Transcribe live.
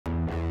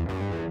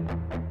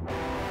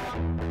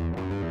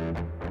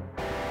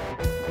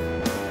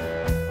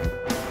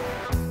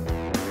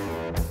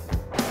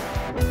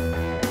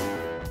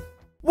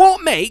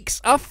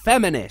makes a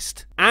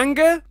feminist?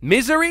 Anger?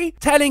 Misery?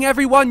 Telling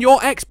everyone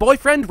your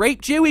ex-boyfriend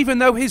raped you even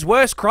though his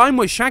worst crime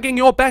was shagging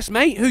your best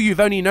mate who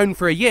you've only known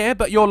for a year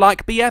but you're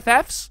like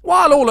BFFs?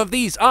 While all of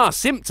these are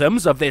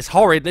symptoms of this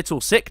horrid little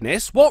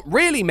sickness, what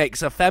really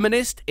makes a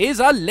feminist is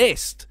a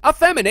list. A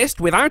feminist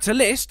without a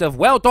list of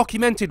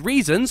well-documented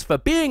reasons for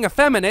being a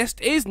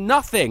feminist is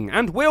nothing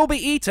and will be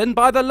eaten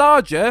by the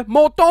larger,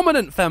 more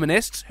dominant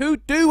feminists who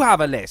do have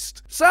a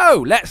list.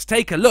 So, let's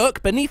take a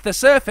look beneath the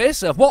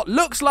surface of what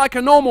looks like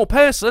a normal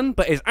person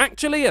but is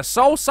actually a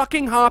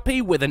soul-sucking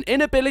harpy with an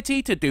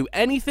inability to do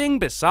anything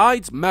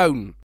besides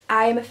moan.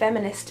 I am a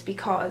feminist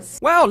because...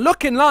 Well,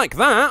 looking like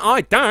that,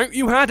 I doubt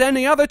you had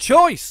any other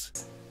choice.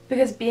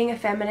 Because being a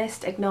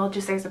feminist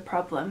acknowledges there's a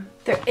problem.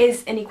 There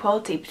is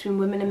inequality between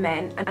women and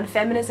men, and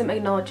feminism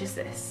acknowledges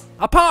this.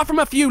 Apart from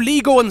a few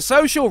legal and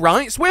social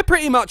rights, we're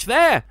pretty much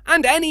there.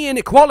 And any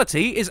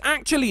inequality is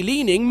actually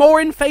leaning more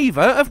in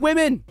favour of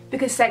women.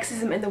 Because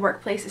sexism in the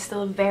workplace is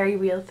still a very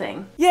real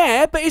thing.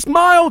 Yeah, but it's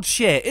mild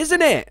shit,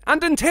 isn't it?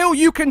 And until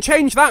you can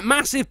change that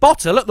massive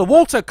bottle at the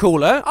water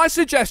cooler, I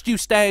suggest you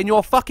stay in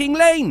your fucking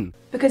lane.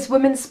 Because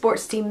women's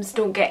sports teams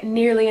don't get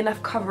nearly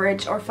enough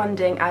coverage or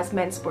funding as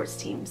men's sports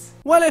teams.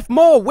 Well, if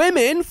more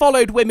women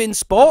followed women's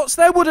sports,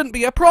 there wouldn't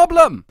be a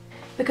problem.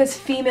 Because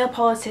female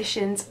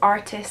politicians,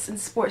 artists and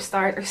sports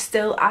stars are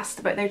still asked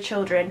about their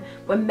children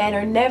when men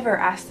are never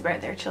asked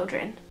about their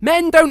children.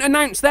 Men don't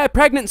announce their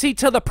pregnancy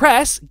to the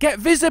press, get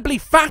visibly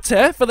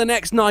fatter for the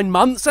next 9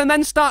 months and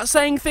then start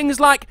saying things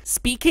like,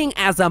 speaking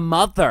as a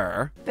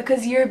mother.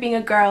 Because you being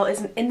a girl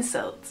is an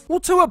insult.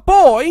 Well, to a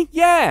boy,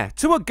 yeah.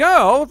 To a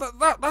girl,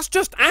 that's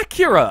just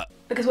accurate.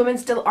 Because women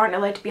still aren't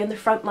allowed to be on the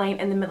front line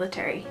in the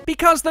military.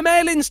 Because the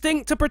male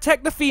instinct to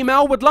protect the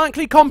female would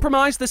likely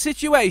compromise the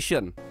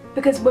situation.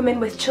 Because women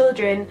with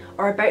children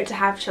or about to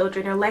have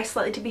children are less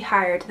likely to be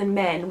hired than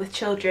men with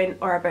children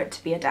or about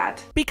to be a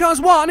dad. Because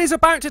one is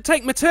about to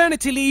take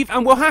maternity leave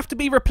and will have to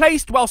be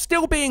replaced while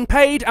still being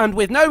paid and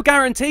with no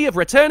guarantee of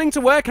returning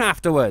to work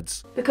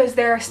afterwards. Because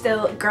there are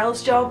still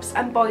girls' jobs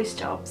and boys'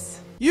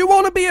 jobs. You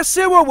want to be a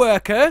sewer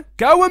worker?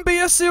 Go and be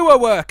a sewer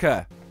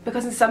worker.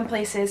 Because in some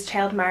places,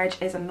 child marriage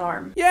is a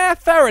norm. Yeah,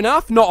 fair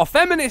enough. Not a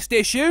feminist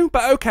issue,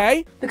 but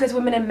okay. Because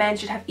women and men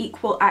should have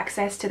equal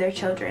access to their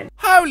children.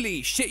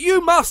 Holy shit,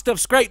 you must have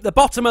scraped the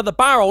bottom of the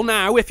barrel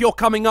now if you're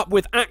coming up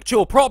with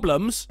actual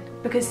problems.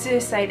 Because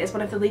suicide is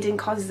one of the leading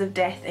causes of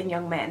death in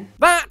young men.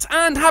 That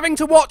and having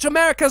to watch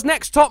America's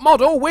Next Top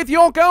Model with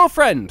your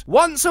girlfriend.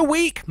 Once a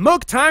week,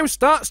 Mugtown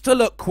starts to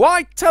look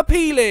quite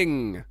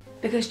appealing.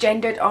 Because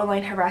gendered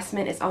online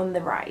harassment is on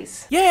the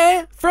rise.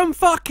 Yeah, from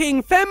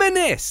fucking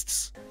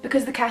feminists.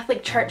 Because the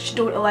Catholic Church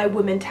don't allow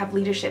women to have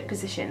leadership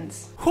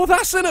positions. Well,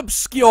 that's an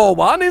obscure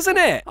one, isn't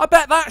it? I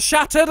bet that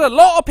shattered a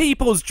lot of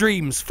people's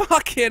dreams.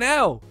 Fucking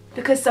hell.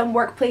 Because some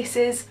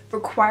workplaces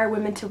require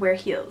women to wear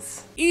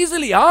heels.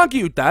 Easily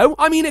argued, though.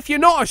 I mean, if you're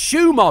not a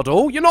shoe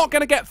model, you're not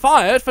going to get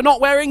fired for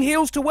not wearing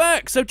heels to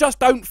work, so just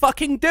don't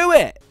fucking do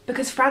it.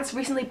 Because France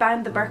recently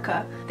banned the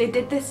burqa. They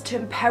did this to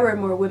empower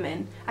more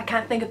women. I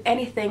can't think of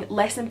anything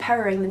less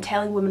empowering than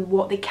telling women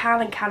what they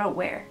can and cannot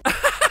wear.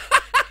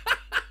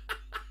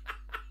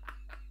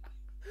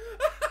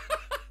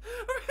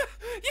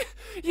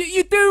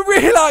 You do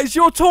realise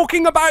you're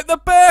talking about the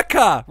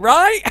burqa,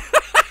 right?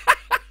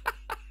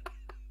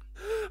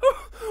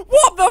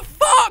 What the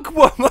fuck,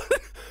 woman?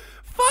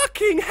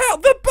 Fucking hell,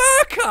 the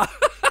burqa!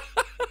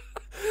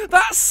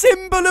 That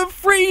symbol of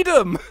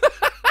freedom!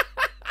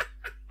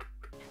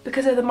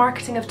 Because of the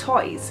marketing of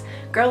toys,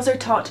 girls are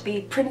taught to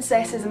be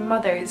princesses and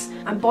mothers,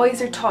 and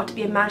boys are taught to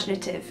be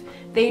imaginative.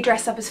 They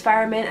dress up as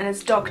firemen and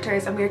as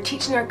doctors, and we are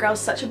teaching our girls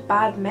such a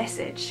bad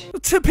message.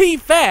 To be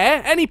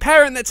fair, any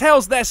parent that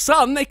tells their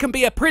son they can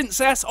be a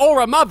princess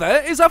or a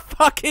mother is a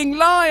fucking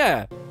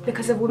liar.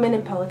 Because of women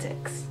in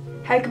politics.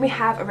 How can we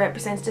have a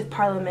representative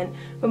parliament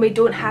when we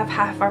don't have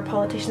half our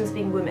politicians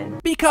being women?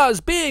 Because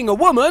being a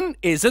woman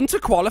isn't a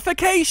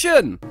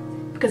qualification.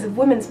 Because of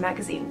women's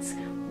magazines.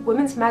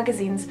 Women's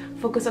magazines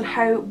focus on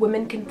how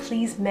women can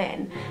please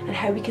men and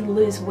how we can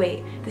lose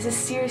weight. This is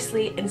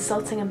seriously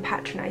insulting and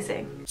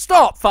patronising.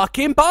 Stop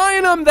fucking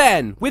buying them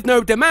then! With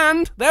no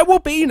demand, there will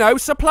be no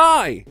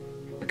supply.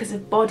 Because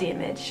of body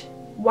image.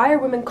 Why are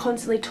women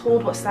constantly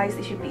told what size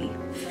they should be?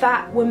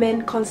 Fat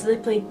women constantly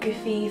play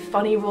goofy,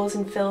 funny roles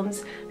in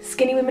films.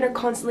 Skinny women are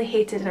constantly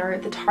hated and are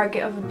the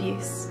target of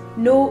abuse.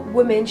 No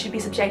woman should be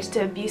subjected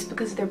to abuse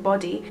because of their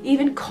body.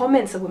 Even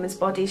comments on women's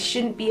bodies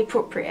shouldn't be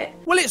appropriate.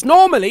 Well, it's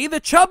normally the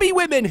chubby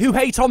women who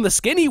hate on the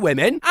skinny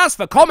women. As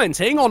for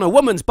commenting on a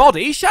woman's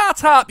body,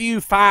 shut up,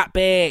 you fat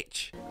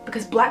bitch.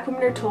 Because black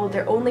women are told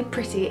they're only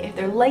pretty if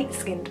they're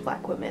light-skinned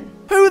black women.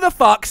 Who the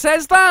fuck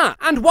says that?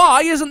 And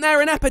why isn't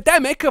there an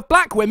epidemic of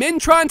black women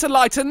trying to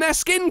lighten their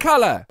skin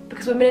colour?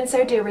 Because women in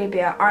Saudi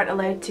Arabia aren't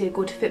allowed to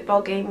go to football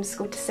games,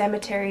 go to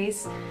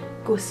cemeteries,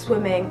 go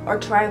swimming, or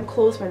try on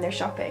clothes when they're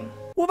shopping.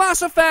 Well,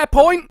 that's a fair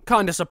point.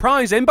 Kinda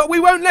surprising, but we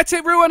won't let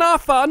it ruin our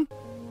fun.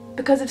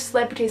 Because of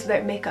celebrities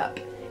without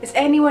makeup. Is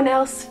anyone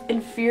else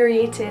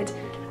infuriated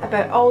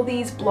about all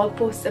these blog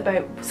posts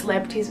about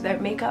celebrities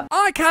without makeup?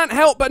 I can't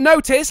help but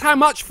notice how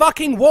much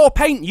fucking war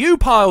paint you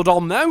piled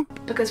on though.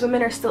 Because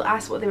women are still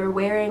asked what they were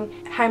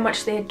wearing, how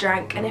much they had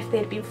drank, and if they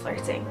had been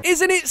flirting.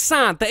 Isn't it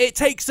sad that it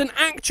takes an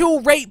actual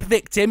rape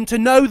victim to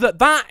know that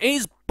that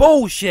is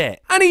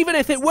bullshit? And even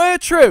if it were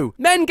true,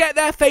 men get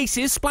their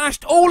faces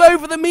splashed all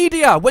over the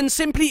media when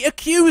simply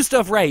accused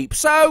of rape.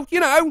 So, you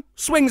know,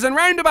 swings and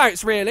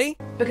roundabouts really.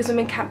 Because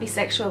women can't be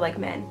sexual like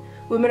men.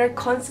 Women are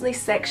constantly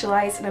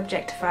sexualized and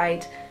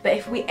objectified, but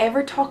if we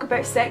ever talk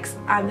about sex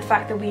and the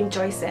fact that we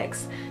enjoy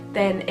sex,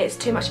 then it's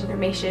too much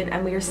information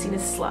and we are seen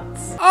as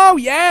sluts. Oh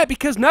yeah,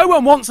 because no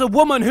one wants a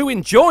woman who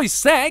enjoys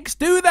sex,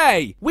 do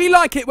they? We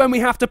like it when we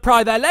have to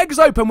pry their legs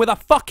open with a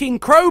fucking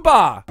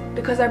crowbar.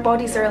 Because our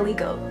bodies are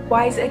illegal.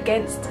 Why is it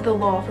against the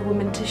law for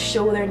women to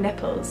show their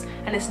nipples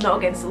and it's not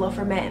against the law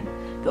for men?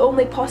 The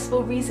only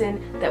possible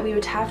reason that we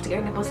would have to get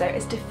our nipples out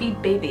is to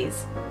feed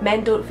babies.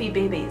 Men don't feed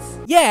babies.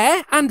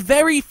 Yeah, and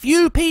very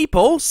few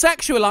people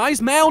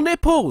sexualize male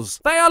nipples.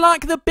 They are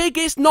like the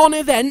biggest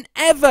non-event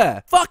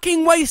ever.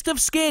 Fucking waste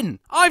of skin.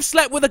 I've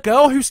slept with a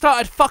girl who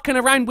started fucking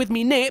around with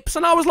me nips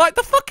and I was like,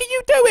 the fuck are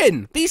you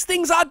doing? These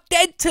things are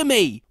dead to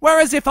me.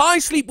 Whereas if I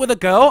sleep with a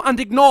girl and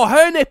ignore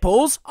her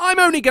nipples, I'm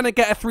only gonna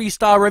get a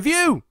 3-star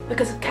review.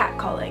 Because of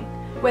catcalling.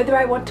 Whether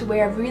I want to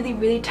wear a really,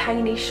 really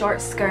tiny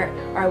short skirt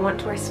or I want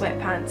to wear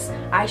sweatpants,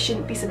 I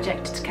shouldn't be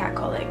subjected to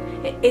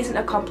catcalling. It isn't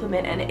a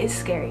compliment and it is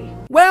scary.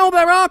 Well,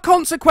 there are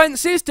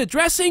consequences to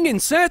dressing in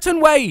certain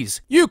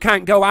ways. You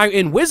can't go out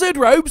in wizard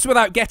robes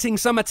without getting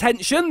some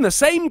attention. The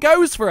same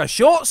goes for a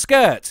short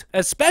skirt,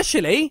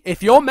 especially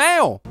if you're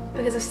male.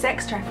 Because of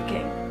sex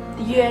trafficking,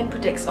 the UN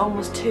predicts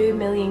almost 2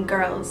 million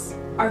girls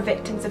are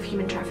victims of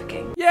human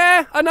trafficking.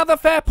 Yeah, another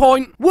fair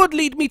point. Would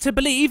lead me to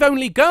believe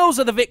only girls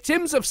are the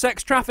victims of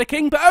sex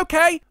trafficking, but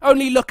okay.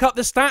 Only look up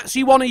the stats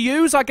you want to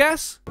use, I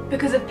guess.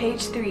 Because of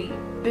page 3,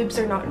 boobs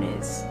are not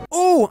news.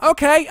 Ooh,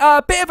 okay,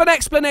 a bit of an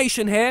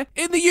explanation here.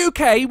 In the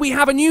UK, we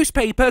have a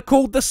newspaper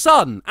called The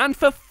Sun, and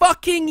for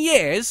fucking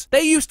years,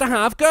 they used to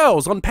have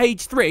girls on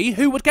page 3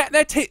 who would get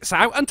their tits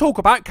out and talk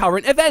about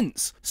current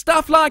events.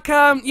 Stuff like,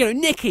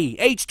 Nikki,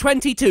 age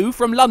 22,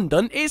 from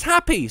London, is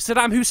happy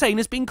Saddam Hussein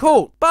has been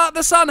caught. But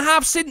The Sun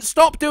have since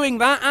stopped doing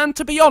that, and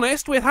to be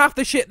honest, with half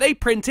the shit they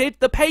printed,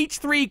 the page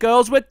 3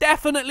 girls were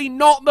definitely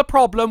not the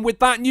problem with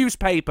that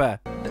newspaper.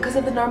 Because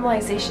of the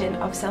normalisation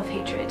of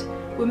self-hatred,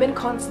 women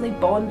constantly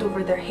bond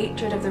over their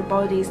hatred of their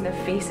bodies and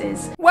their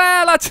faces.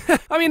 Well,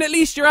 I mean, at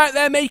least you're out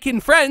there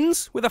making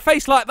friends with a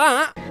face like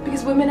that.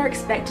 Because women are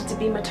expected to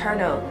be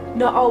maternal.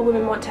 Not all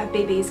women want to have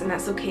babies and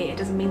that's okay, it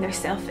doesn't mean they're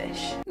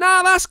selfish.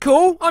 Nah, that's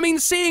cool. I mean,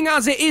 seeing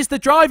as it is the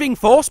driving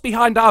force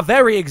behind our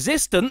very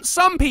existence,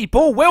 some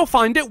people will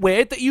find it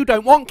weird that you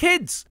don't want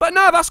kids. But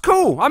no, that's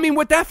cool. I mean,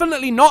 we're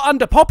definitely not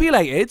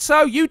underpopulated,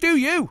 so you do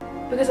you.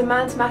 Because a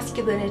man's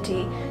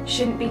masculinity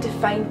shouldn't be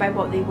defined by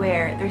what they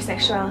wear, their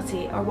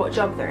sexuality, or what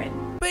job they're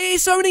in. But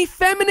it's only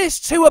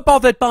feminists who are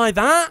bothered by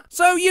that.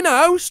 So, you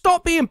know,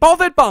 stop being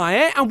bothered by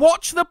it and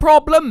watch the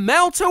problem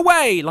melt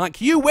away like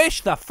you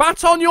wish the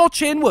fat on your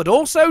chin would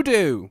also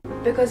do.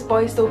 Because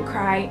boys don't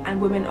cry and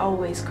women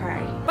always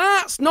cry.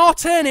 That's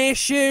not an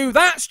issue,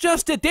 that's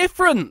just a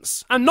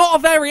difference, and not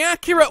a very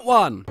accurate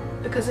one.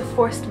 Because of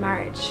forced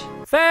marriage.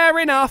 Fair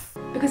enough.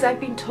 Because I've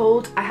been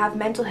told I have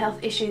mental health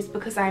issues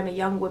because I am a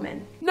young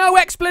woman. No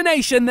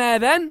explanation there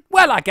then?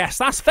 Well, I guess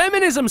that's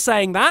feminism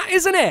saying that,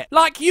 isn't it?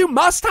 Like you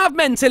must have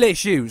mental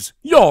issues.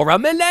 You're a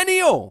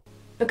millennial.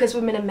 Because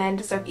women and men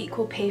deserve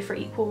equal pay for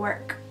equal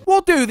work.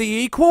 Well, do the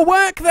equal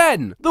work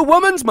then. The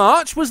Women's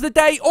March was the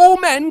day all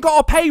men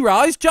got a pay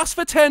rise just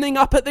for turning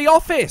up at the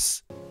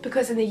office.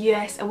 Because in the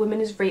US, a woman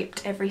is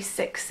raped every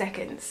 6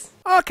 seconds.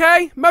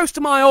 Okay, most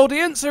of my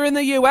audience are in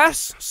the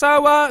US,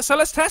 so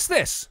let's test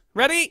this.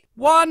 Ready?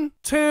 1,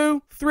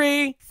 2,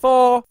 3,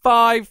 4,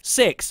 5,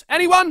 6.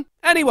 Anyone?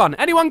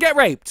 Anyone get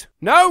raped?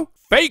 No?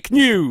 Fake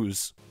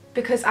news.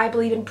 Because I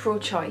believe in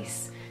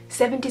pro-choice.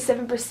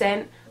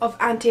 77% of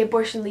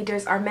anti-abortion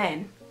leaders are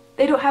men.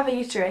 They don't have a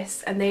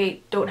uterus and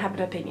they don't have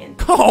an opinion.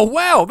 Oh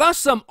well, that's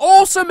some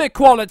awesome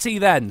equality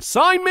then.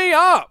 Sign me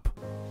up.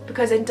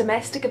 Because in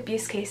domestic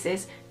abuse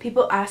cases,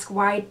 people ask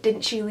why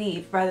didn't she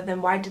leave rather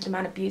than why did the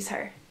man abuse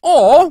her.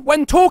 Or,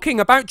 when talking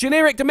about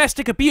generic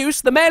domestic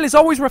abuse, the male is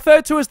always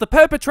referred to as the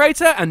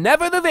perpetrator and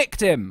never the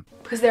victim.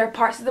 Because there are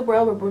parts of the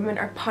world where women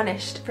are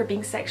punished for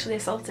being sexually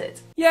assaulted.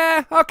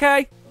 Yeah,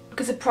 okay.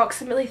 Because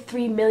approximately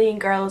 3 million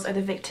girls are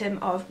the victim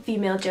of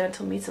female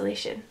genital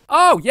mutilation.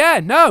 Oh yeah,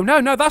 no,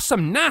 that's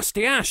some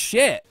nasty ass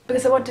shit.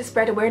 Because I want to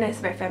spread awareness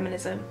about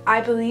feminism.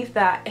 I believe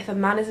that if a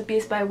man is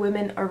abused by a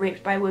woman or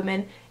raped by a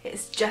woman,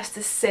 it's just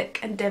as sick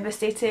and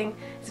devastating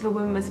as if a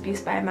woman was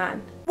abused by a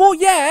man. Well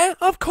yeah,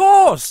 of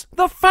course.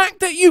 The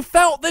fact that you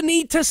felt the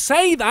need to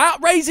say that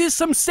raises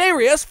some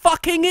serious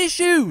fucking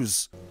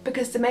issues.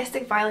 Because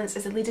domestic violence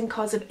is a leading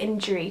cause of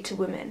injury to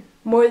women.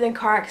 More than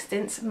car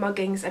accidents,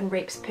 muggings and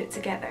rapes put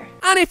together.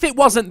 And if it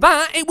wasn't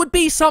that, it would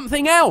be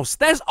something else.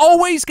 There's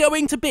always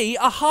going to be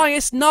a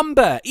highest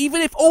number, even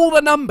if all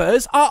the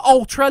numbers are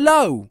ultra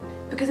low.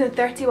 Because in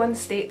 31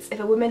 states, if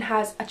a woman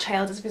has a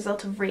child as a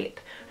result of rape,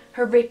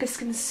 her rapist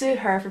can sue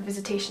her for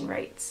visitation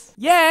rights.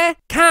 Yeah,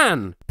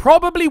 can.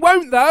 Probably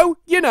won't though.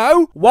 You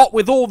know, what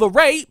with all the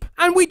rape.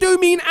 And we do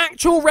mean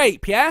actual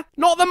rape, yeah?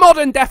 Not the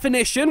modern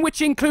definition,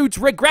 which includes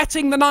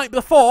regretting the night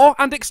before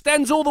and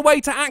extends all the way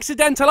to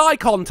accidental eye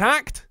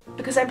contact.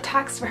 Because I'm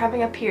taxed for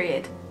having a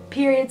period.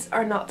 Periods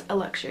are not a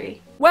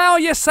luxury. Well,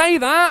 you say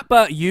that,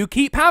 but you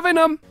keep having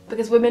them.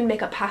 Because women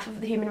make up half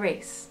of the human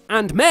race.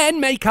 And men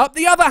make up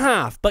the other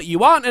half, but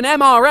you aren't an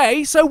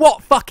MRA, so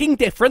what fucking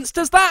difference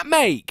does that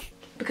make?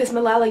 Because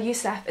Malala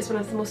Yousafzai is one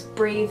of the most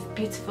brave,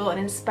 beautiful and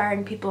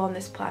inspiring people on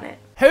this planet.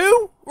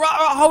 Who?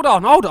 Hold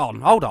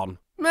on.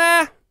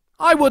 Meh,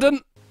 I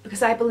wouldn't.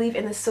 Because I believe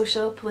in the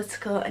social,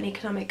 political and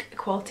economic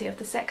equality of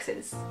the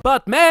sexes.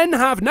 But men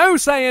have no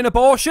say in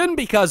abortion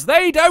because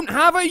they don't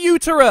have a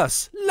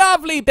uterus.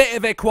 Lovely bit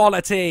of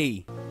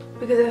equality.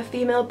 Because if a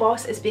female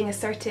boss is being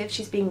assertive,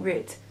 she's being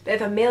rude. But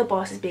if a male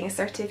boss is being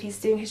assertive, he's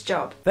doing his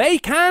job. They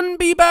can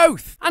be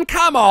both. And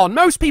come on,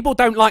 most people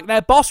don't like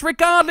their boss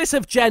regardless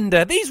of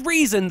gender. These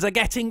reasons are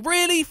getting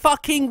really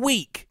fucking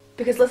weak.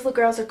 Because little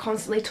girls are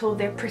constantly told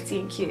they're pretty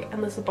and cute,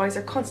 and little boys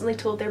are constantly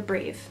told they're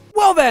brave.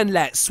 Well then,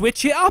 let's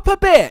switch it up a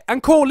bit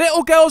and call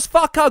little girls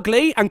fuck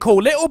ugly and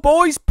call little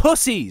boys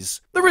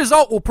pussies. The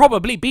result will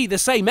probably be the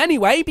same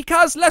anyway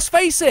because, let's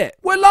face it,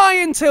 we're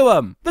lying to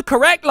them. The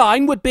correct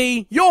line would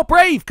be, you're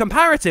brave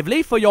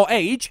comparatively for your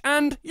age,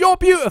 and you're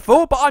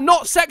beautiful but I'm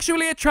not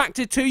sexually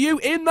attracted to you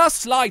in the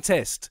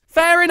slightest.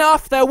 Fair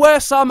enough, there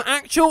were some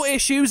actual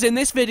issues in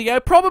this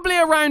video, probably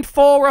around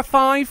 4 or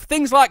 5,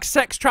 things like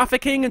sex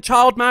trafficking and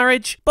child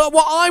marriage. But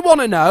what I want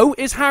to know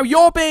is how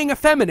your being a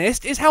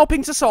feminist is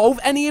helping to solve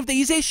any of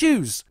these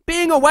issues.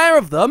 Being aware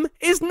of them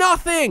is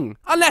nothing.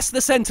 Unless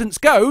the sentence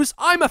goes,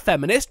 I'm a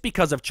feminist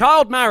because of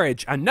child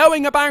marriage, and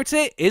knowing about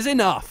it is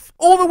enough.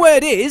 All the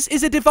word is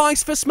a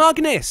device for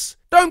smugness.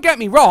 Don't get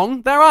me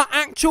wrong, there are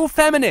actual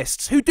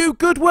feminists who do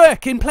good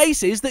work in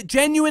places that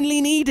genuinely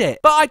need it.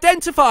 But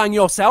identifying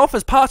yourself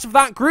as part of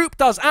that group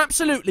does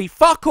absolutely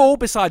fuck all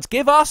besides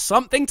give us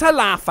something to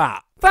laugh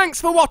at.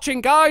 Thanks for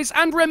watching, guys,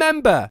 and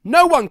remember,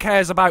 no one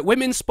cares about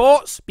women's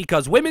sports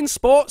because women's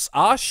sports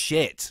are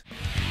shit.